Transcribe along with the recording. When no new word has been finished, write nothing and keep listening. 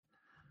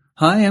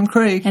Hi, I'm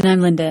Craig. And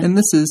I'm Linda. And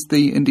this is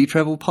the Indie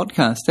Travel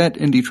Podcast at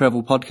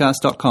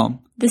indietravelpodcast.com.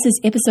 This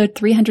is episode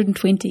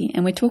 320,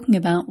 and we're talking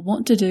about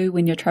what to do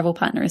when your travel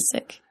partner is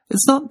sick.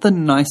 It's not the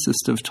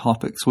nicest of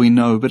topics, we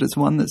know, but it's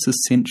one that's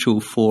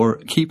essential for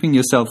keeping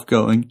yourself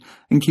going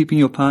and keeping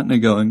your partner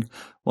going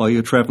while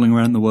you're traveling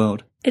around the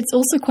world. It's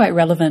also quite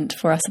relevant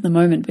for us at the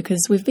moment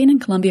because we've been in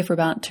Colombia for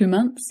about 2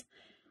 months,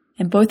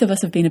 and both of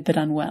us have been a bit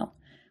unwell,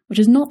 which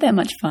is not that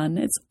much fun.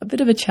 It's a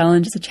bit of a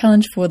challenge. It's a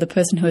challenge for the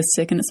person who is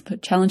sick, and it's a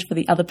challenge for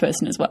the other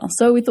person as well.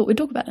 So we thought we'd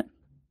talk about it.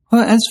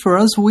 Well, as for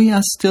us, we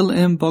are still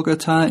in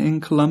Bogota in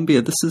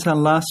Colombia. This is our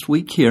last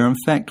week here. In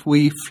fact,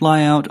 we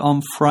fly out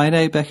on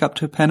Friday back up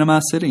to Panama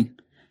City.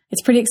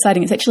 It's pretty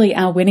exciting. It's actually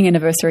our wedding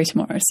anniversary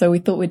tomorrow, so we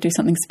thought we'd do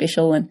something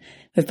special, and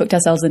we've booked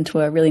ourselves into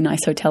a really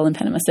nice hotel in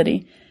Panama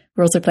City.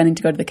 We're also planning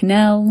to go to the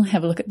canal,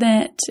 have a look at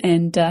that,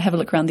 and have a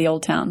look around the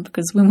old town,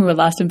 because when we were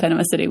last in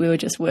Panama City, we were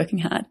just working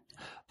hard.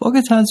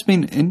 Bogota's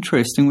been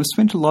interesting. We've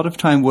spent a lot of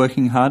time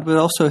working hard, but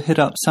also hit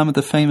up some of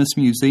the famous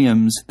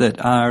museums that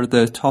are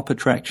the top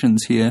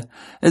attractions here,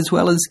 as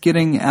well as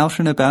getting out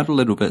and about a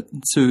little bit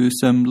to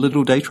some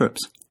little day trips.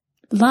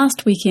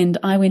 Last weekend,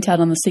 I went out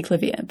on the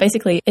Ciclovia.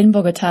 Basically, in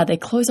Bogota, they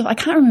close off, I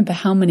can't remember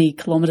how many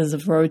kilometers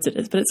of roads it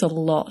is, but it's a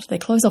lot. They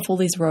close off all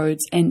these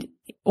roads and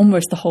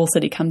almost the whole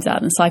city comes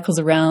out and cycles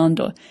around,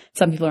 or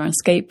some people are on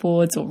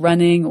skateboards or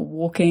running or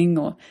walking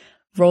or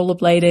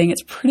rollerblading.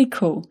 It's pretty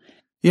cool.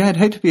 Yeah, I'd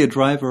hate to be a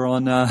driver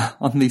on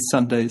these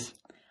Sundays.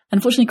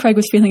 Unfortunately, Craig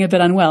was feeling a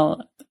bit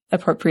unwell,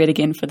 appropriate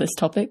again for this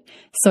topic.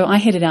 So I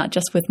headed out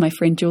just with my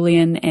friend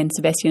Julian and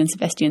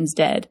Sebastian's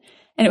dad,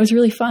 and it was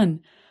really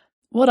fun.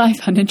 What I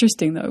found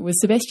interesting, though, was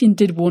Sebastian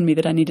did warn me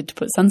that I needed to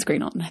put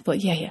sunscreen on. I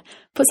thought, yeah,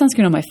 put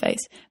sunscreen on my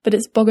face. But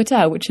it's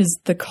Bogota, which is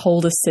the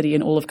coldest city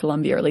in all of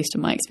Colombia, or at least in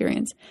my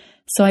experience.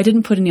 So I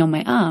didn't put any on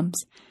my arms.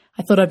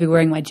 I thought I'd be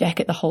wearing my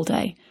jacket the whole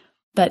day.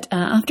 But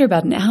after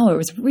about an hour,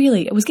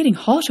 it was getting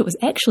hot. It was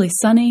actually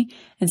sunny.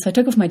 And so I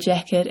took off my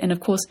jacket. And of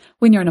course,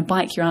 when you're on a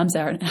bike, your arms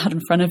are out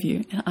in front of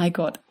you. And I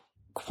got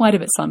quite a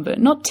bit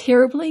sunburned. Not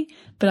terribly,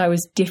 but I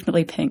was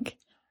definitely pink.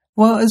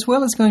 Well, as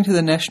well as going to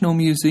the National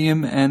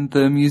Museum and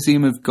the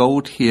Museum of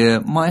Gold here,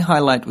 my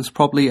highlight was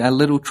probably a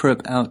little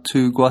trip out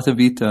to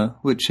Guatavita,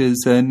 which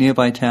is a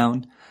nearby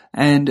town,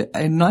 and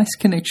a nice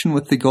connection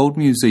with the Gold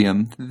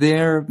Museum.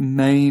 Their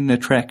main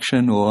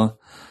attraction or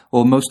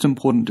most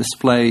important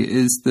display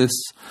is this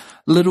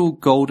little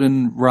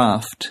golden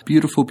raft,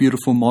 beautiful,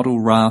 beautiful model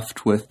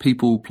raft with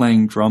people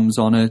playing drums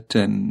on it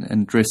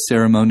and dressed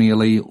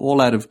ceremonially,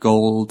 all out of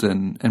gold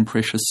and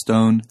precious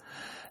stone.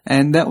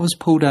 And that was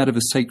pulled out of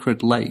a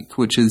sacred lake,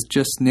 which is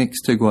just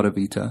next to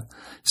Guatavita.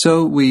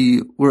 So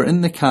we were in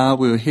the car,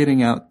 we were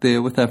heading out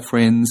there with our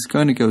friends,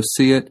 going to go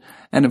see it,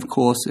 and of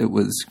course it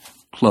was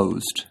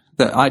closed.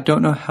 I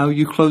don't know how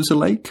you close a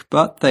lake,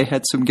 but they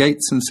had some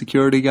gates and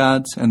security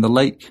guards, and the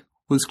lake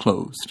was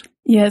closed.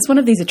 Yeah, it's one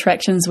of these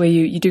attractions where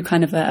you do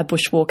kind of a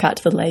bushwalk out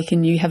to the lake,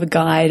 and you have a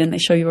guide and they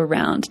show you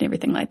around and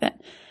everything like that.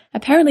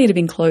 Apparently it had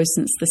been closed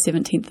since the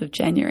 17th of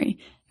January,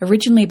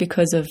 originally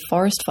because of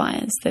forest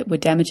fires that were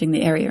damaging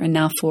the area, and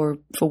now for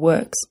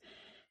works.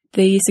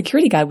 The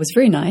security guard was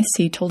very nice.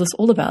 He told us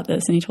all about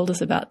this, and he told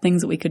us about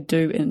things that we could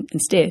do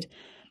instead.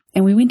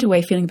 And we went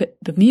away feeling a bit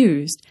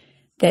bemused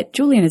that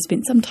Julian had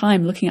spent some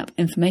time looking up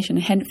information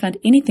and hadn't found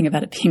anything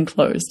about it being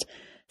closed.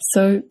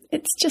 So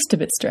it's just a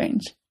bit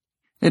strange.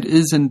 It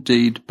is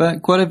indeed,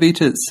 but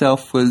Guatavita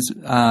itself was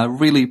a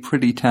really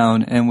pretty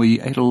town, and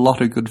we ate a lot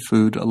of good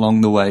food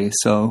along the way,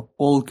 so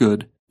all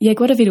good. Yeah,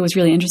 Guatavita was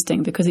really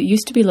interesting because it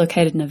used to be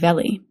located in a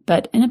valley,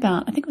 but in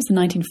about, I think it was the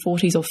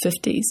 1940s or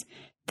 50s,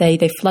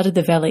 they flooded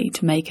the valley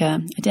to make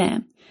a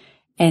dam,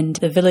 and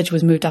the village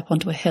was moved up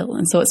onto a hill,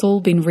 and so it's all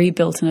been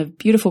rebuilt in a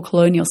beautiful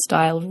colonial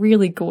style,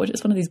 really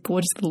gorgeous, one of these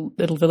gorgeous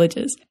little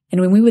villages.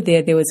 And when we were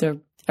there was a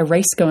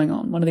race going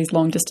on, one of these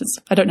long distance,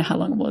 I don't know how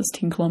long it was,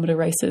 10-kilometer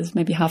races,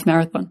 maybe half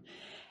marathon.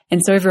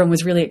 And so everyone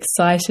was really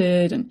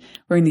excited and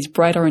wearing these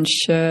bright orange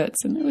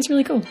shirts, and it was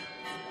really cool.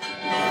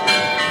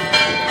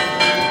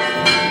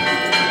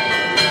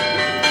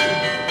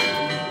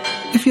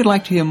 If you'd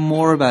like to hear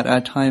more about our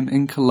time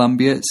in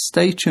Colombia,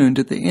 stay tuned.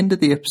 At the end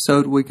of the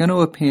episode, we're going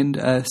to append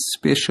a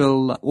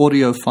special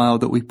audio file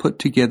that we put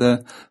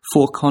together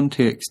for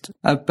context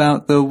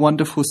about the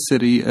wonderful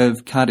city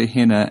of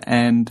Cartagena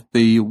and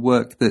the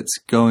work that's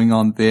going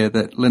on there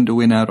that Linda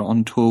went out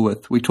on tour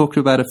with. We talked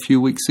about a few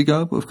weeks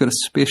ago, but we've got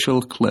a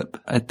special clip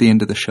at the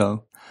end of the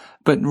show.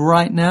 But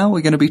right now,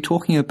 we're going to be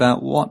talking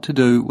about what to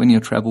do when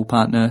your travel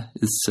partner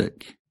is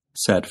sick.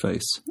 Sad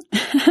face.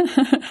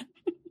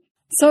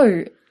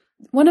 So,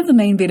 one of the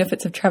main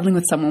benefits of traveling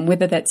with someone,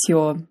 whether that's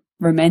your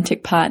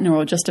romantic partner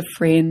or just a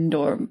friend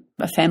or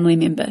a family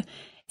member,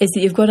 is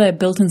that you've got a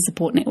built-in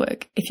support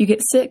network. If you get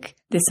sick,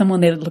 there's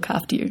someone there to look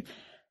after you.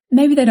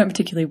 Maybe they don't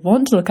particularly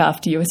want to look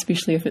after you,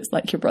 especially if it's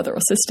like your brother or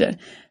sister,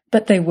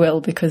 but they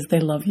will because they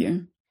love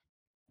you.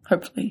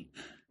 Hopefully.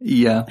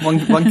 Yeah,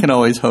 one can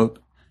always hope.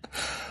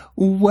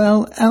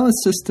 Well, our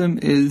system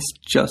is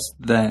just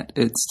that.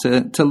 It's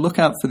to look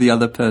out for the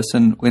other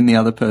person when the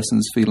other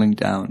person's feeling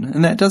down.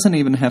 And that doesn't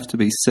even have to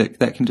be sick.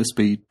 That can just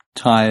be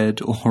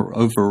tired or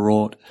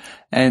overwrought.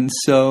 And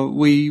so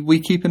we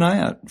keep an eye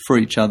out for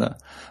each other.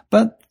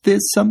 But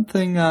there's some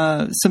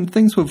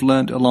things we've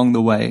learned along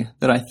the way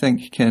that I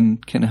think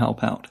can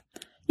help out.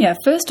 Yeah,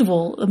 first of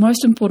all, the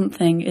most important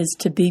thing is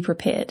to be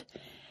prepared.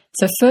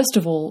 So first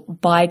of all,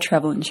 buy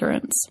travel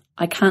insurance.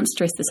 I can't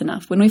stress this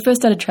enough. When we first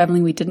started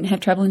traveling, we didn't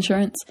have travel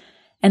insurance,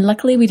 and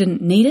luckily we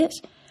didn't need it,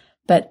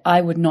 but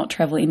I would not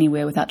travel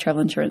anywhere without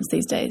travel insurance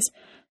these days.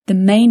 The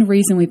main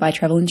reason we buy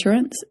travel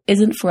insurance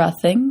isn't for our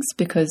things,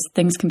 because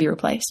things can be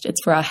replaced. It's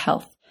for our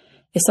health.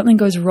 If something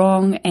goes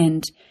wrong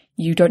and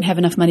you don't have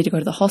enough money to go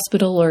to the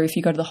hospital, or if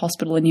you go to the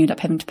hospital and you end up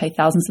having to pay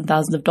thousands and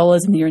thousands of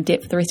dollars and you're in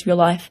debt for the rest of your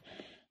life,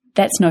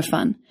 that's no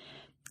fun.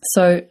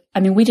 So,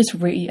 I mean, we just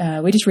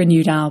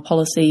renewed our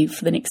policy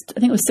for the next, I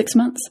think it was 6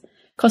 months.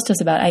 Cost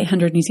us about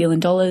 800 New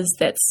Zealand dollars.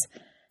 That's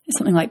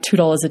something like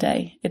 $2 a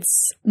day.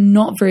 It's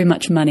not very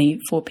much money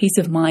for peace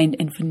of mind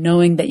and for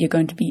knowing that you're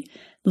going to be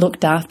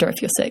looked after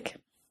if you're sick.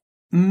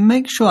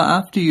 Make sure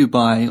after you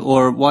buy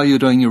or while you're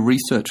doing your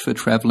research for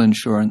travel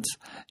insurance,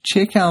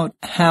 check out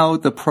how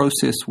the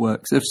process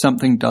works if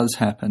something does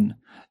happen.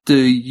 Do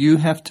you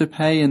have to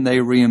pay and they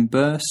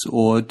reimburse,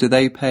 or do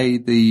they pay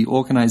the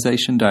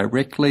organization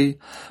directly,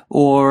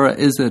 or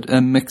is it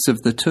a mix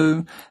of the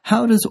two?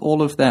 How does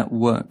all of that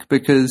work?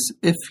 Because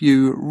if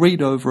you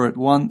read over it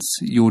once,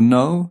 you'll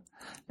know,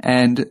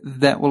 and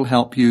that will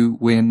help you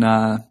when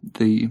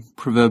the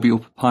proverbial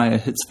papaya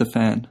hits the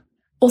fan.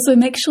 Also,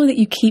 make sure that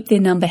you keep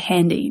their number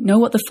handy. Know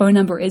what the phone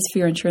number is for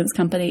your insurance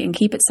company and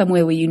keep it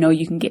somewhere where you know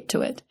you can get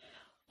to it.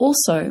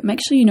 Also,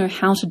 make sure you know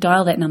how to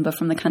dial that number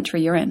from the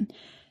country you're in.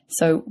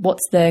 So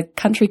what's the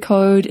country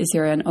code? Is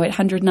there an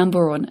 0800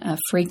 number or a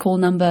free call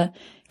number?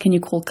 Can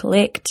you call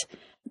collect?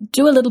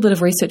 Do a little bit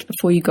of research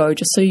before you go,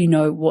 just so you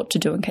know what to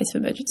do in case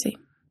of emergency.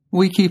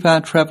 We keep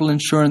our travel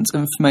insurance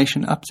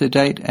information up to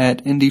date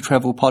at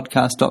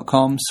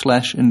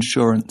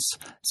indietravelpodcast.com/insurance.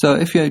 So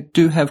if you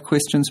do have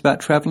questions about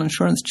travel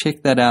insurance,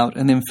 check that out,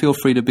 and then feel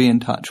free to be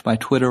in touch by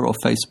Twitter or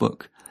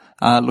Facebook,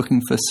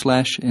 looking for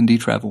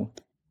 /indietravel.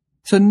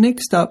 So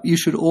next up, you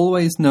should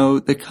always know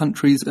the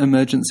country's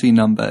emergency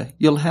number.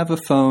 You'll have a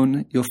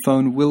phone. Your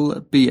phone will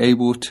be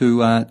able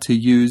to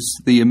use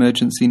the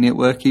emergency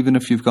network even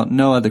if you've got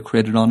no other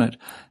credit on it.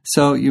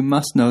 So you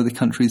must know the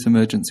country's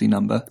emergency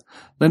number.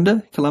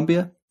 Linda,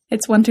 Colombia?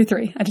 It's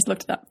 123. I just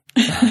looked it up.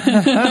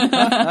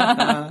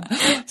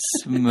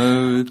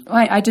 Smooth.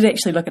 I did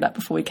actually look it up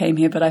before we came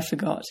here, but I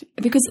forgot.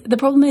 Because the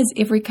problem is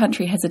every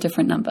country has a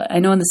different number. I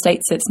know in the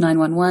States it's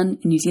 911.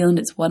 In New Zealand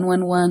it's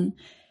 111.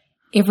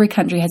 Every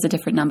country has a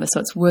different number, so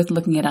it's worth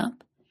looking it up.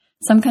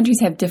 Some countries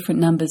have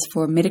different numbers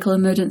for medical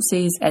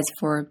emergencies as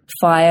for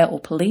fire or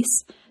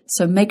police,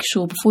 so make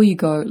sure before you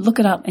go, look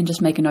it up and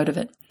just make a note of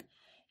it.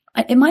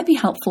 It might be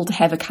helpful to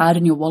have a card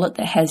in your wallet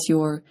that has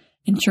your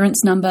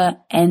insurance number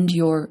and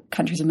your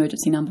country's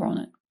emergency number on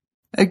it.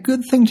 A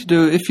good thing to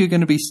do if you're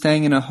going to be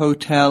staying in a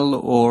hotel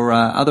or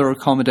other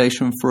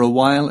accommodation for a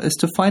while is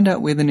to find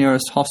out where the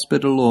nearest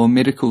hospital or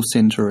medical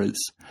center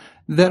is.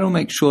 That'll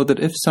make sure that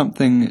if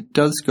something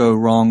does go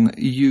wrong,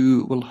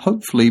 you will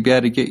hopefully be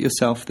able to get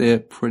yourself there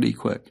pretty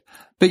quick.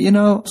 But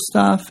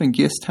staff and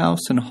guest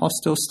house and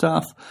hostel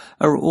staff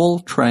are all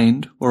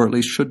trained, or at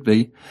least should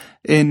be,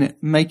 in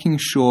making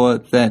sure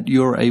that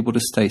you're able to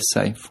stay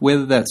safe,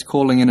 whether that's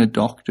calling in a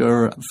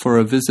doctor for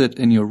a visit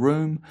in your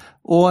room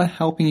or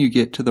helping you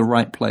get to the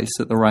right place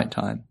at the right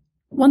time.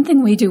 One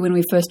thing we do when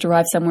we first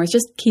arrive somewhere is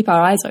just keep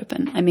our eyes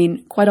open. I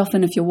mean, quite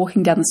often if you're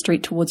walking down the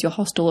street towards your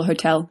hostel or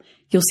hotel,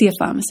 you'll see a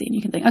pharmacy and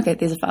you can think, okay,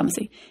 there's a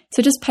pharmacy.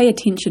 So just pay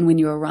attention when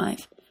you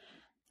arrive.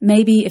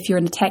 Maybe if you're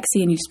in a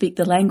taxi and you speak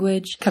the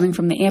language coming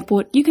from the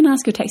airport, you can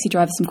ask your taxi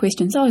driver some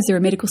questions. Oh, is there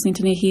a medical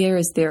centre near here?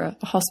 Is there a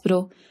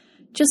hospital?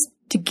 Just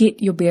to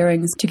get your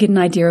bearings, to get an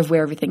idea of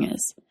where everything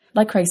is.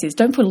 Like Craig says,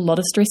 don't put a lot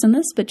of stress in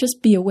this, but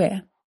just be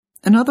aware.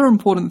 Another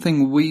important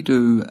thing we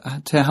do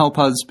to help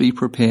us be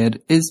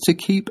prepared is to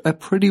keep a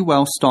pretty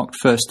well-stocked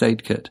first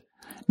aid kit.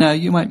 Now,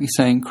 you might be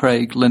saying,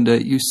 Craig,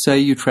 Linda, you say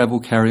you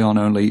travel carry-on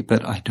only,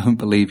 but I don't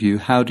believe you.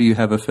 How do you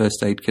have a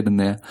first aid kit in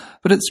there?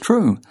 But it's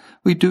true.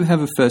 We do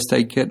have a first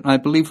aid kit, and I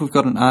believe we've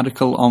got an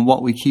article on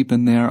what we keep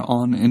in there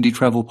on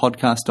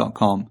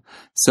indietravelpodcast.com.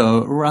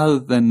 So rather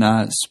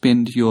than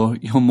spend your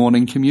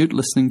morning commute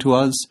listening to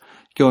us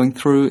going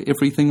through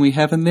everything we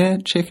have in there,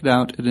 check it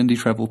out at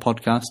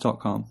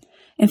indietravelpodcast.com.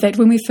 In fact,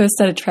 when we first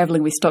started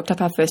traveling, we stocked up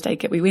our first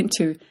aid kit. We went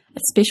to a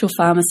special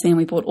pharmacy and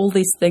we bought all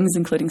these things,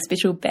 including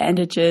special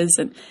bandages,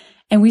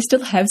 and we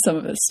still have some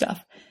of this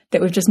stuff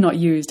that we've just not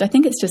used. I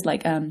think it's just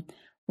like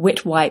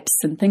wet wipes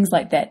and things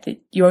like that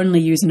you only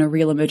use in a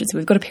real emergency.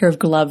 We've got a pair of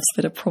gloves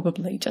that are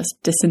probably just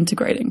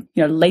disintegrating,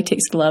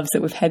 latex gloves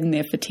that we've had in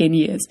there for 10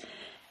 years.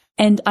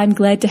 And I'm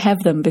glad to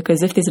have them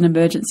because if there's an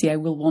emergency, I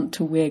will want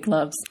to wear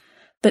gloves.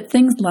 But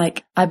things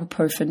like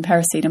ibuprofen,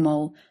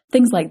 paracetamol,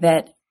 things like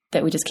that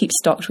we just keep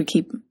stocked.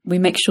 We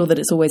make sure that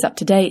it's always up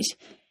to date.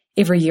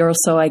 Every year or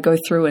so I go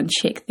through and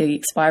check the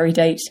expiry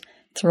date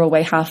throw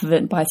away half of it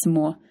and buy some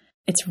more.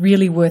 It's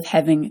really worth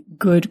having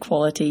good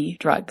quality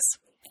drugs.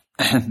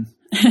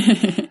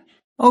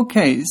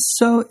 Okay,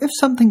 so if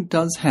something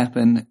does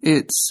happen,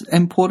 it's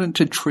important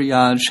to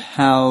triage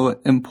how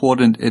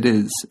important it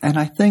is. And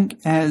I think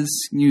as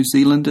New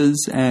Zealanders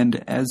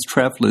and as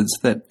travellers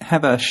that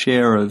have our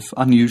share of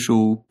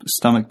unusual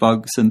stomach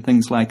bugs and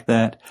things like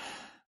that,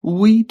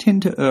 we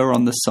tend to err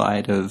on the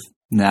side of,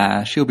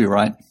 nah, she'll be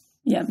right.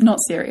 Yeah, not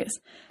serious.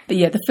 But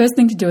yeah, the first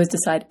thing to do is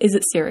decide, is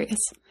it serious?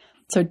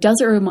 So does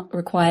it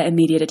require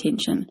immediate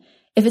attention?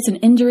 If it's an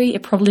injury,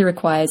 it probably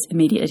requires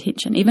immediate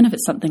attention. Even if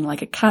it's something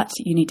like a cut,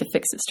 you need to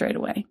fix it straight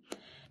away.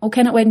 Or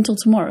can it wait until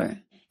tomorrow?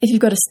 If you've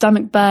got a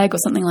stomach bug or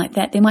something like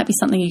that, there might be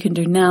something you can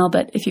do now,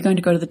 but if you're going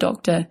to go to the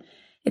doctor,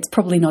 it's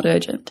probably not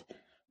urgent.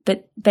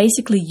 But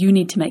basically, you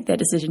need to make that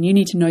decision. You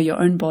need to know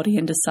your own body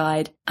and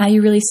decide, are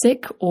you really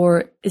sick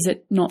or is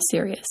it not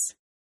serious?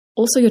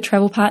 Also, your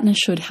travel partner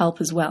should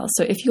help as well.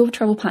 So if your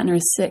travel partner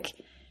is sick,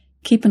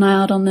 keep an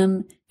eye out on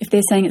them. If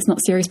they're saying it's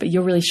not serious, but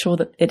you're really sure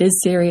that it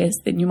is serious,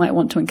 then you might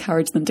want to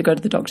encourage them to go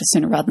to the doctor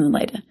sooner rather than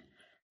later.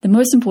 The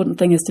most important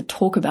thing is to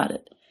talk about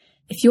it.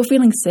 If you're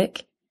feeling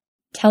sick,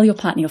 tell your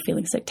partner you're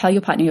feeling sick. Tell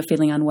your partner you're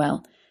feeling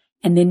unwell.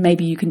 And then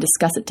maybe you can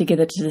discuss it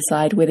together to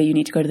decide whether you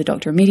need to go to the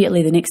doctor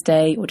immediately the next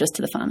day or just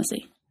to the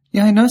pharmacy.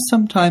 Yeah, I know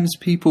sometimes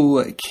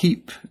people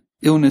keep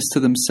illness to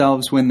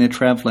themselves when they're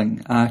traveling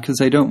because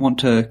they don't want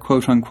to,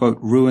 quote-unquote,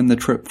 ruin the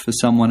trip for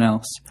someone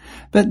else.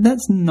 But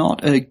that's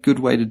not a good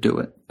way to do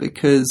it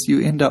because you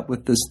end up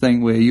with this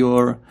thing where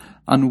you're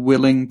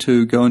unwilling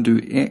to go and do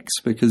X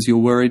because you're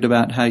worried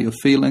about how you're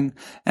feeling,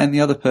 and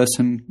the other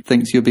person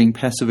thinks you're being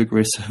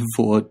passive-aggressive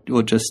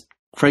or just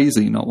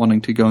crazy, not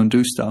wanting to go and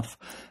do stuff.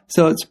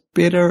 So it's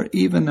better,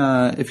 even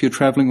if you're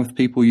traveling with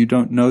people you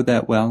don't know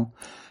that well,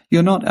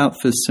 you're not out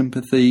for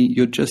sympathy,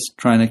 you're just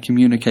trying to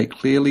communicate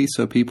clearly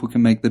so people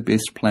can make the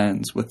best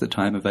plans with the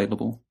time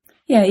available.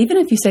 Yeah, even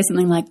if you say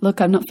something like, look,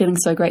 I'm not feeling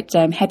so great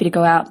today, I'm happy to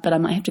go out, but I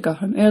might have to go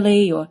home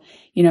early, or,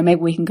 maybe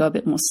we can go a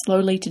bit more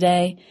slowly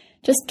today.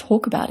 Just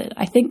talk about it.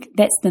 I think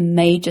that's the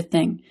major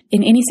thing.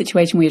 In any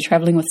situation where you're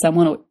traveling with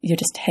someone or you're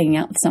just hanging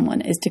out with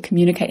someone is to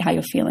communicate how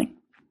you're feeling.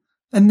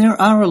 And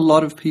there are a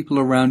lot of people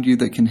around you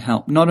that can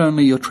help, not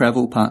only your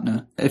travel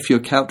partner. If you're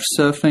couch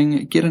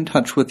surfing, get in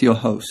touch with your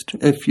host.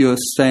 If you're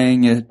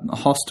staying at a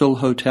hostel,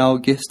 hotel,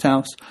 guest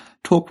house,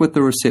 talk with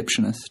the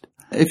receptionist.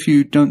 If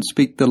you don't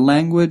speak the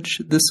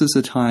language, this is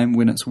a time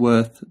when it's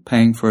worth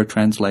paying for a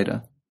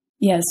translator.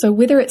 Yeah, so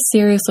whether it's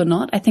serious or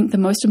not, I think the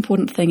most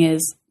important thing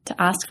is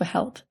to ask for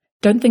help.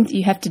 Don't think that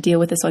you have to deal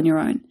with this on your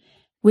own.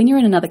 When you're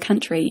in another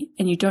country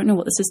and you don't know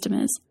what the system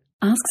is,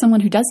 ask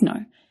someone who does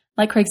know.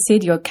 Like Craig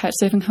said, your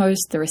couchsurfing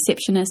host, the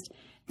receptionist,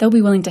 they'll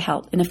be willing to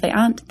help. And if they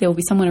aren't, there will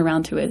be someone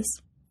around who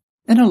is.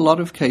 In a lot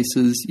of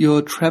cases,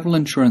 your travel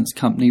insurance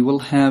company will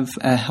have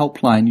a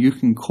helpline you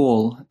can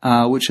call,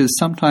 which is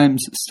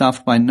sometimes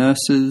staffed by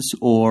nurses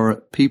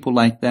or people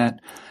like that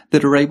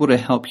are able to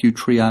help you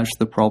triage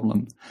the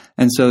problem.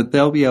 And so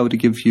they'll be able to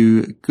give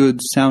you good,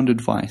 sound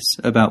advice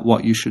about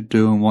what you should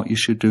do and what you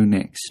should do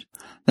next.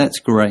 That's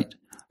great.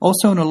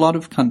 Also, in a lot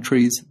of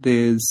countries,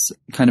 there's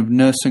kind of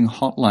nursing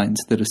hotlines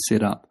that are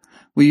set up,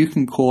 where you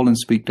can call and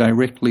speak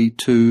directly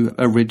to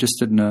a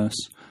registered nurse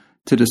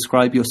to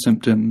describe your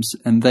symptoms,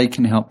 and they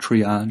can help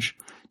triage,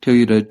 tell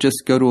you to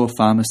just go to a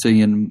pharmacy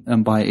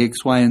and buy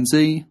X, Y, and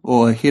Z,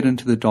 or head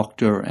into the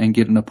doctor and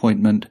get an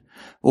appointment,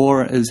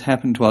 or, as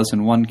happened to us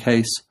in one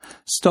case,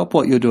 stop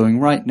what you're doing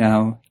right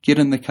now, get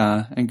in the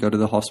car, and go to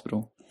the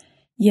hospital.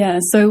 Yeah,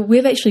 so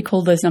we've actually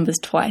called those numbers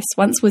twice.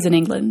 Once was in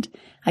England.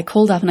 I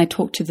called up and I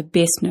talked to the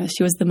best nurse.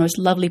 She was the most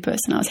lovely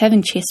person. I was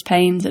having chest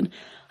pains and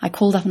I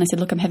called up and I said,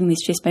 look, I'm having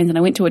these chest pains, and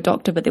I went to a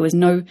doctor, but there was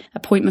no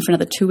appointment for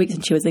another 2 weeks,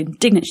 and she was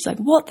indignant. She's like,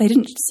 what? They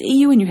didn't see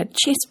you and you had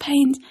chest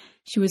pains?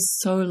 She was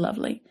so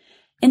lovely.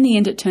 In the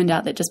end, it turned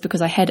out that just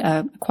because I had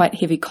a quite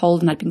heavy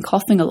cold and I'd been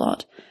coughing a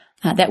lot,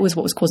 that was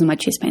what was causing my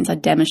chest pains. I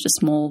damaged a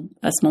small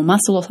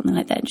muscle or something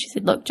like that. And she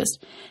said, look,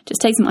 just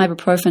take some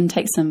ibuprofen,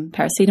 take some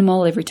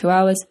paracetamol every 2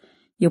 hours.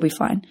 You'll be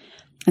fine.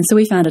 And so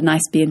we found a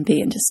nice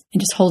B&B and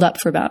just holed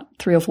up for about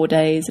 3 or 4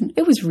 days. And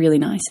it was really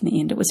nice in the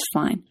end. It was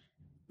fine.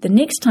 The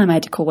next time I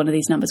had to call one of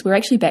these numbers, we were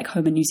actually back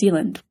home in New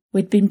Zealand.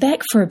 We'd been back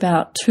for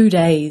about 2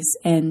 days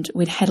and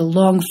we'd had a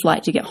long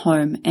flight to get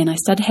home, and I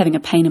started having a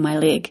pain in my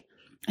leg.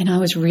 And I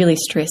was really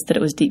stressed that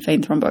it was deep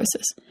vein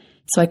thrombosis.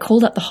 So I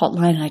called up the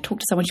hotline and I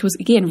talked to someone. She was,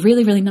 again,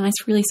 really, really nice,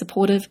 really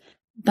supportive.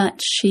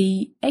 But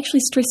she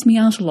actually stressed me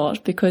out a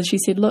lot because she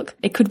said, look,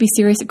 it could be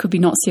serious, it could be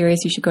not serious,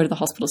 you should go to the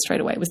hospital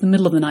straight away. It was the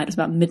middle of the night, it was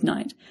about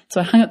midnight.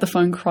 So I hung up the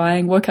phone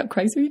crying, woke up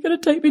Craig, so you're going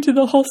to take me to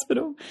the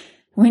hospital.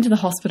 I went to the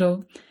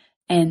hospital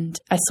and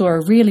I saw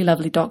a really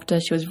lovely doctor.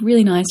 She was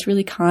really nice,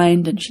 really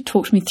kind, and she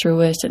talked me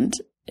through it. And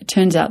it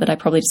turns out that I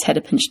probably just had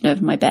a pinched nerve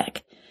in my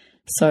back.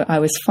 So I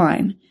was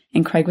fine.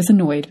 And Craig was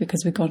annoyed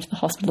because we'd gone to the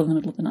hospital in the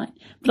middle of the night.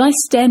 But I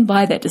stand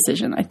by that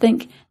decision. I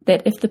think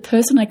that if the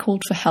person I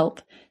called for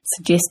help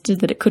suggested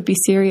that it could be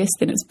serious,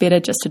 then it's better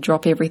just to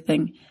drop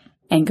everything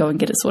and go and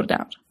get it sorted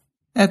out.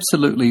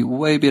 Absolutely.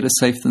 Way better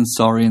safe than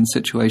sorry in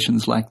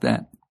situations like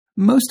that.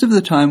 most of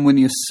the time when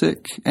you're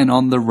sick and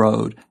on the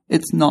road,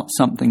 it's not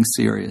something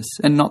serious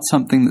and not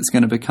something that's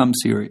going to become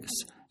serious.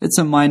 It's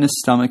a minor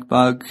stomach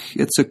bug,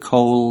 it's a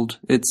cold,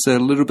 it's a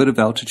little bit of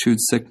altitude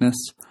sickness.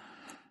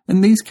 In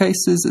these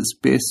cases, it's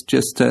best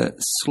just to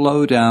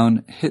slow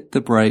down, hit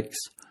the brakes,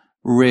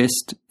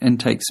 rest, and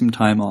take some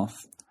time off.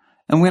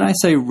 And when I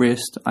say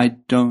rest, I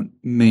don't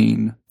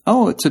mean,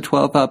 oh, it's a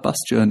 12-hour bus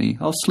journey,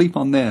 I'll sleep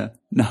on there.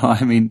 No,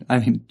 I mean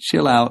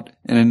chill out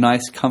in a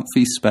nice,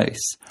 comfy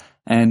space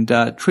and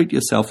treat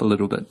yourself a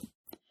little bit.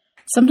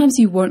 Sometimes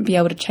you won't be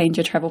able to change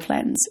your travel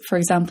plans. For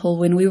example,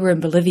 when we were in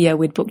Bolivia,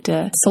 we'd booked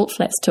a Salt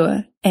Flats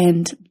tour,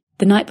 and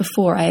the night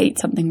before I ate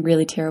something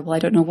really terrible. I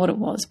don't know what it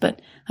was,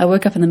 but I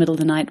woke up in the middle of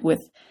the night with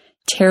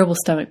terrible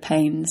stomach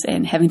pains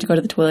and having to go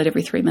to the toilet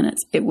every 3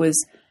 minutes. It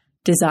was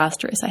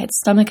disastrous. I had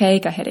stomach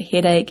ache, I had a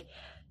headache.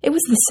 It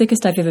was the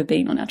sickest I've ever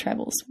been on our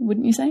travels,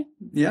 wouldn't you say?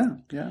 Yeah.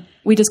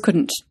 We just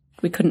couldn't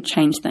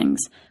change things.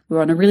 We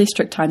were on a really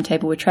strict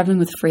timetable. We're traveling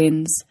with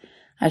friends.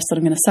 I just thought,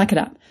 I'm going to suck it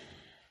up.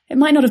 It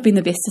might not have been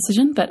the best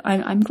decision, but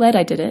I'm glad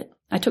I did it.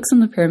 I took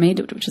some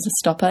loperamide, which is a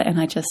stopper, and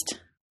I just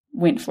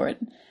went for it.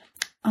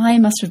 I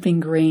must have been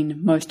green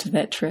most of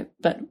that trip,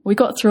 but we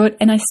got through it,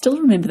 and I still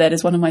remember that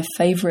as one of my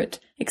favourite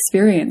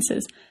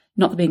experiences.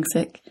 Not the being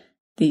sick,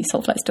 the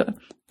Salt Flats tour.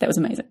 That was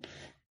amazing.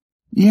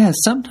 Yeah,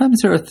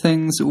 sometimes there are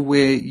things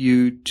where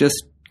you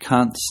just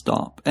can't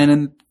stop. And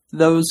in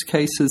those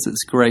cases,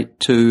 it's great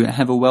to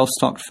have a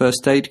well-stocked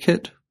first aid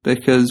kit,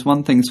 because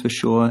one thing's for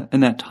sure, in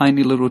that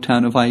tiny little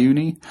town of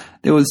Aiuni,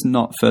 there was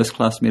not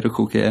first-class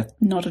medical care.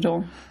 Not at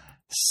all.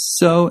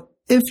 So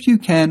if you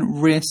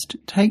can, rest,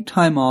 take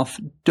time off,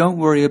 don't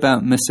worry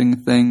about missing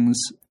things.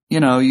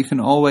 You know, you can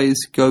always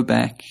go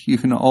back, you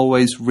can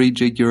always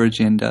rejig your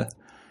agenda.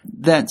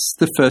 That's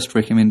the first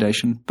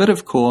recommendation. But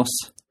of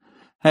course,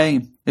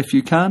 hey, if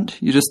you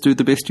can't, you just do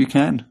the best you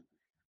can.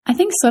 I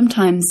think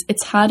sometimes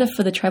it's harder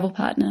for the travel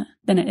partner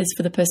than it is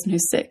for the person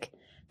who's sick,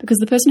 because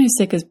the person who's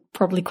sick is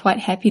probably quite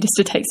happy just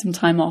to take some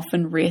time off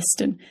and rest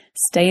and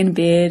stay in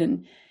bed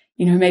and,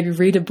 maybe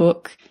read a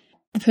book.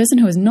 The person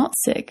who is not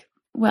sick,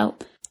 well,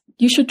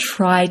 you should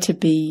try to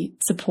be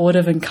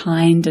supportive and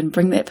kind and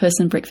bring that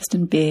person breakfast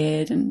in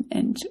bed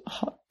and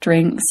hot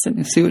drinks. And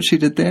you see what she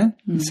did there?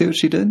 See what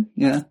she did?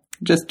 Yeah.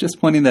 Just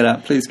pointing that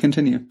out. Please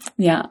continue.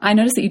 Yeah, I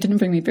noticed that you didn't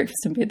bring me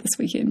breakfast in bed this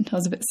weekend. I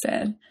was a bit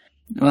sad.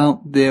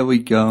 Well, there we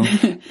go.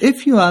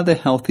 If you are the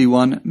healthy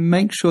one,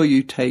 make sure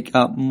you take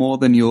up more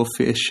than your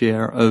fair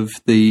share of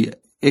the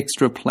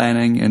extra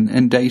planning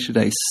and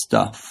day-to-day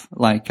stuff,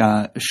 like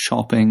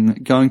shopping,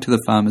 going to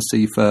the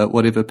pharmacy for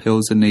whatever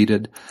pills are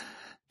needed,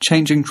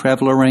 changing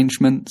travel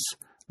arrangements,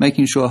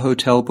 making sure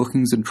hotel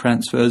bookings and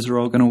transfers are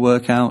all going to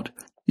work out.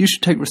 You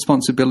should take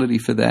responsibility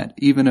for that,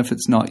 even if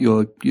it's not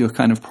your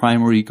kind of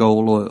primary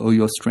goal or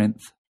your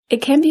strength.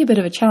 It can be a bit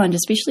of a challenge,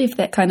 especially if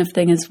that kind of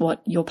thing is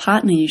what your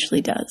partner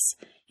usually does.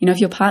 If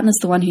your partner's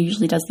the one who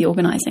usually does the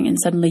organising and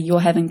suddenly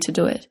you're having to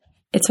do it,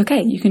 it's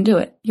okay, you can do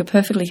it. You're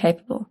perfectly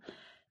capable.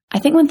 I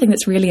think one thing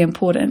that's really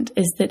important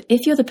is that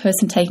if you're the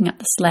person taking up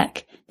the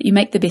slack, that you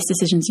make the best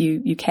decisions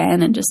you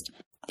can, and just,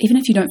 even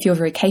if you don't feel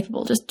very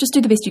capable, just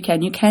do the best you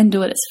can. You can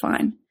do it, it's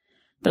fine.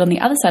 But on the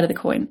other side of the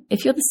coin,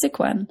 if you're the sick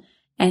one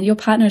and your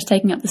partner is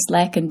taking up the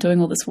slack and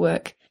doing all this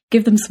work,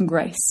 give them some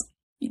grace.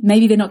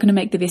 Maybe they're not going to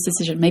make the best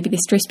decision. Maybe they're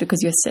stressed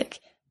because you're sick,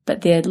 but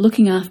they're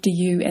looking after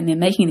you and they're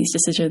making these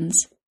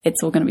decisions.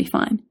 It's all going to be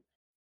fine.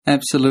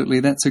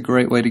 Absolutely. That's a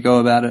great way to go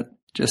about it.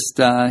 Just,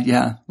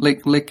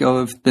 let go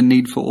of the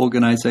need for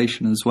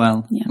organization as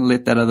well. Yeah.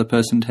 Let that other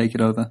person take it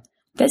over.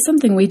 That's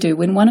something we do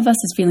when one of us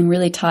is feeling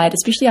really tired,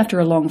 especially after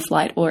a long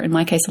flight or, in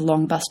my case, a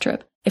long bus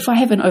trip. If I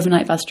have an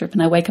overnight bus trip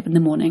and I wake up in the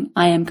morning,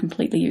 I am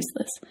completely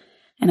useless.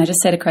 And I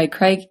just say to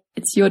Craig,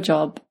 it's your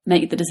job.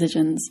 Make the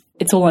decisions.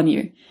 It's all on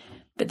you.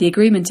 But the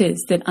agreement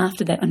is that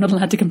after that, I'm not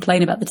allowed to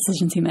complain about the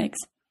decisions he makes.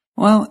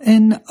 Well,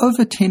 in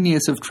over 10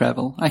 years of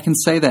travel, I can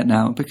say that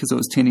now because it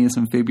was 10 years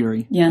in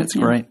February. Yeah, that's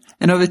great.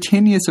 In over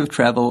 10 years of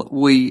travel,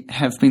 we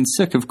have been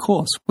sick, of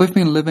course. We've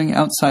been living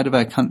outside of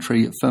our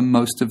country for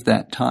most of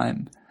that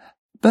time.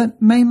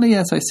 But mainly,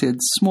 as I said,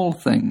 small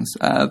things.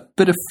 A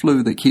bit of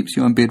flu that keeps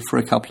you in bed for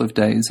a couple of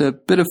days. A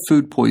bit of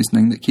food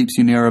poisoning that keeps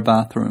you near a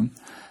bathroom.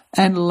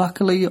 And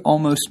luckily,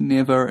 almost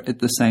never at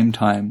the same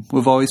time.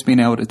 We've always been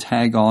able to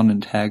tag on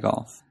and tag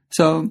off.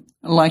 So,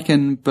 like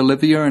in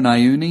Bolivia and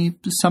Aiuni,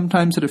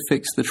 sometimes it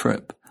affects the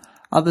trip.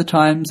 Other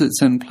times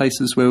it's in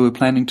places where we're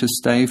planning to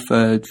stay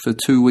for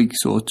 2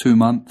 weeks or 2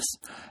 months.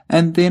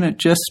 And then it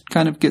just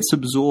kind of gets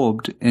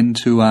absorbed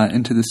into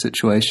the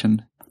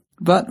situation.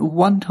 But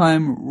one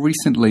time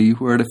recently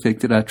where it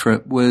affected our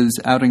trip was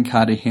out in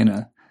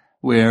Cartagena,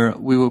 where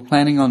we were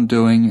planning on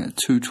doing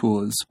 2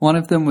 tours. One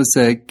of them was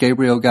a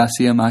Gabriel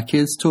Garcia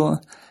Marquez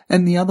tour,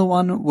 and the other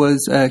one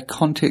was a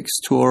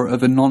context tour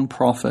of a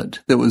non-profit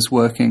that was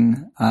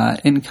working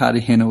in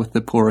Cartagena with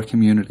the poorer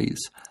communities.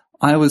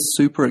 I was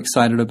super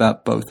excited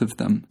about both of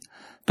them.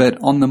 But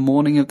on the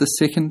morning of the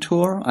second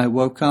tour, I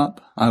woke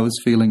up, I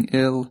was feeling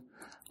ill,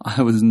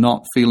 I was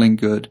not feeling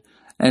good.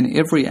 And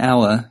every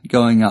hour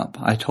going up,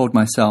 I told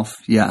myself,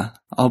 yeah,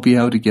 I'll be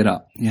able to get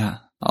up. Yeah,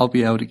 I'll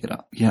be able to get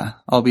up. Yeah,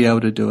 I'll be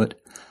able to do it.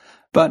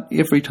 But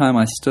every time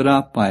I stood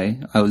up, I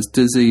was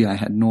dizzy, I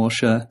had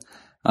nausea,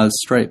 I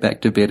was straight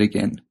back to bed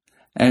again.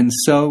 And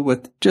so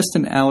with just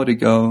an hour to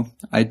go,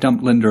 I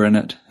dumped Linda in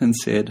it and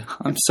said,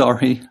 I'm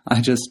sorry,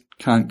 I just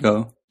can't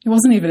go. It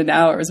wasn't even an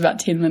hour, it was about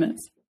 10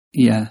 minutes.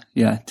 Yeah,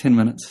 10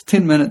 minutes.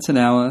 10 minutes, an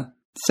hour,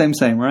 same,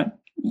 right?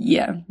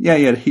 Yeah.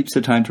 Yeah, heaps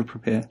of time to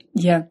prepare.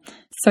 Yeah.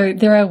 So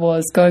there I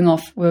was going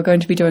off. We were going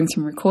to be doing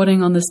some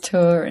recording on this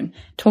tour and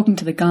talking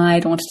to the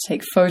guide. I wanted to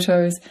take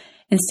photos.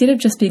 Instead of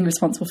just being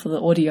responsible for the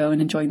audio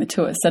and enjoying the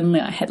tour, suddenly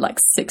I had like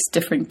 6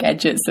 different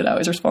gadgets that I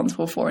was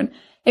responsible for. And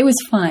it was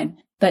fine.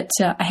 But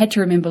I had to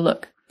remember,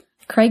 look,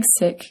 Craig's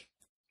sick.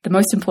 The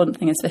most important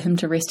thing is for him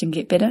to rest and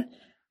get better.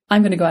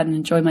 I'm going to go out and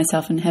enjoy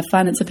myself and have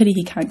fun. It's a pity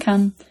he can't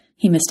come.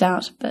 He missed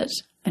out. But,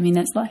 I mean,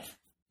 that's life.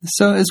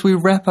 So as we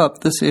wrap up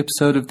this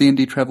episode of the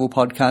Indie Travel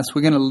Podcast,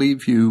 we're going to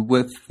leave you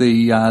with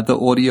the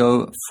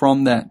audio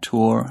from that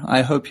tour.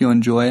 I hope you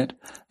enjoy it,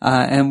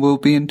 and we'll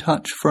be in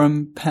touch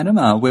from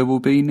Panama, where we'll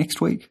be next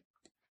week.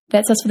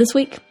 That's us for this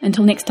week.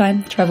 Until next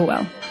time, travel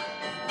well.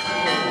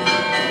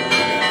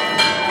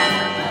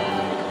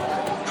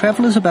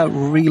 Travel is about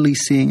really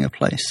seeing a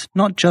place,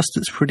 not just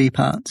its pretty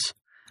parts.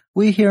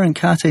 We're here in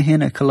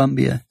Cartagena,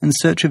 Colombia, in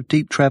search of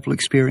deep travel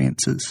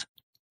experiences.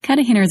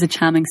 Cartagena is a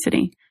charming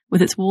city,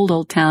 with its walled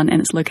old town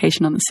and its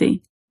location on the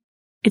sea.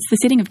 It's the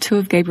setting of 2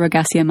 of Gabriel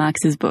Garcia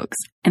Marquez's books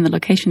and the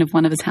location of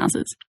one of his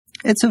houses.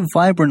 It's a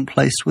vibrant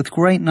place with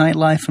great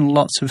nightlife and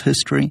lots of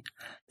history.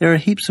 There are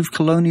heaps of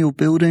colonial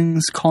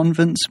buildings,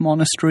 convents,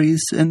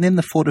 monasteries, and then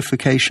the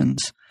fortifications.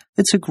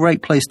 It's a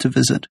great place to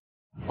visit.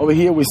 Over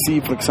here we see,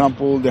 for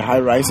example, the high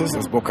rises.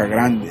 It's Boca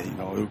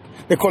Grande.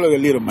 They call it the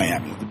Little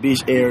Miami, the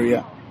beach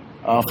area,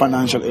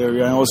 financial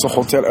area, and also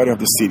hotel area of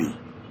the city.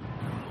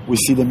 We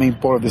see the main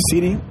part of the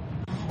city.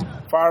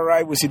 Far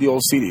right, we see the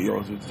old city.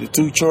 The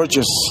 2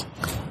 churches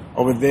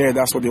over there,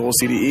 that's what the old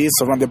city is,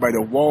 surrounded by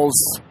the walls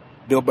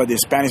built by the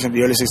Spanish in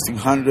the early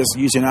 1600s,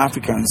 using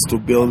Africans to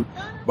build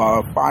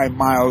about a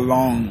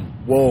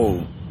 5-mile-long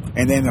wall,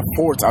 and then a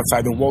fort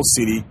outside the walled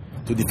city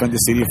to defend the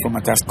city from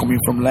attacks coming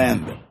from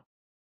land.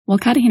 While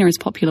Cartagena is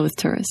popular with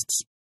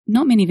tourists,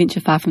 not many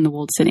venture far from the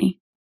walled city.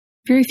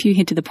 Very few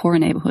head to the poorer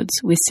neighborhoods,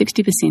 where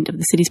 60% of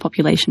the city's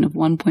population of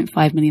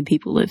 1.5 million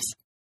people lives.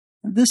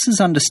 This is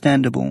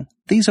understandable.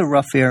 These are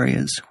rough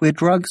areas where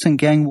drugs and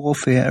gang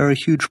warfare are a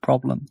huge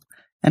problem,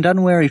 and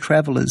unwary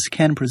travelers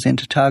can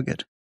present a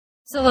target.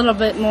 It's a little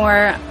bit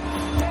more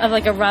of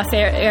like a rough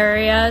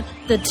area.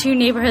 The 2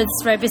 neighborhoods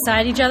right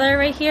beside each other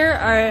right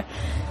here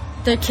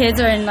the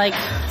kids are in like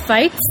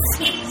fights.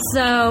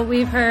 So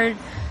we've heard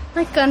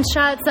like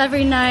gunshots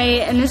every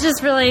night, and it's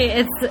just really,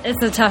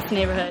 it's a tough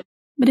neighborhood.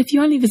 But if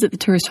you only visit the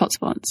tourist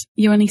hotspots,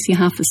 you only see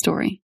half the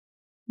story.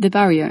 The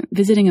Barrio,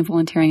 visiting and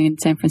volunteering in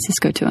San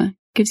Francisco tour,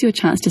 gives you a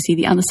chance to see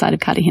the other side of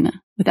Cartagena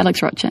with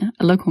Alex Rocha,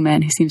 a local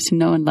man who seems to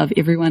know and love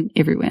everyone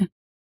everywhere.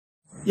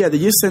 Yeah, the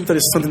youth center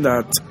is something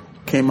that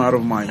came out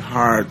of my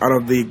heart, out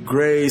of the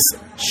grace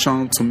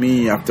shown to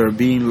me after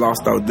being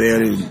lost out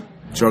there in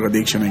drug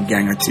addiction and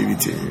gang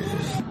activity.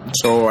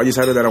 So I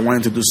decided that I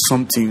wanted to do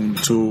something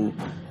to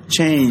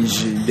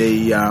change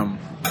the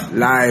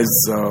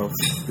lives of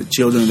the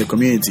children in the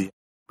community.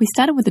 We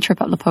started with a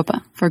trip up La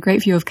Popa for a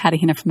great view of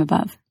Cartagena from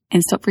above,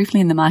 and stopped briefly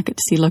in the market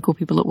to see local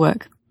people at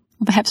work,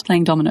 or perhaps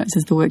playing dominoes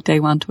as the workday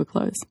wound to a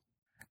close.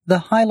 The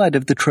highlight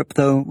of the trip,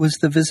 though, was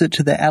the visit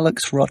to the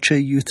Alex Rocha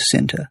Youth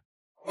Center.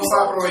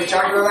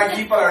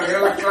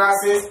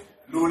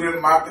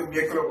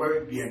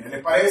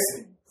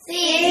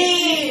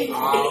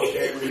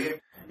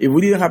 If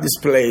we didn't have this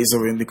place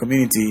over in the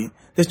community,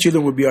 the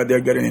children would be out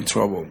there getting in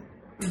trouble.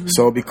 Mm-hmm.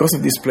 So because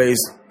of this place,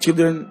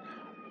 children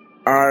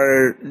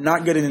are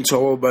not getting in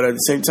trouble, but at the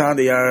same time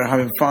they are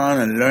having fun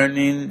and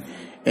learning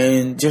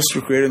and just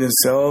recreating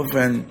themselves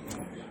and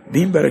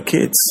being better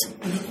kids.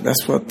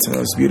 That's what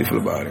is beautiful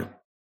about it.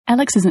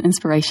 Alex is an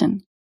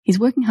inspiration. He's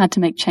working hard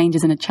to make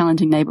changes in a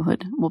challenging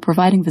neighborhood while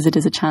providing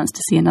visitors a chance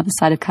to see another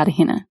side of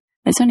Cartagena.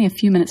 It's only a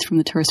few minutes from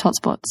the tourist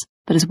hotspots,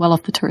 but is well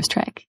off the tourist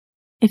track.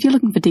 If you're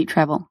looking for deep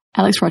travel,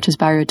 Alex Rocha's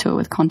Barrio Tour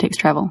with Context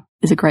Travel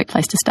is a great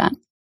place to start.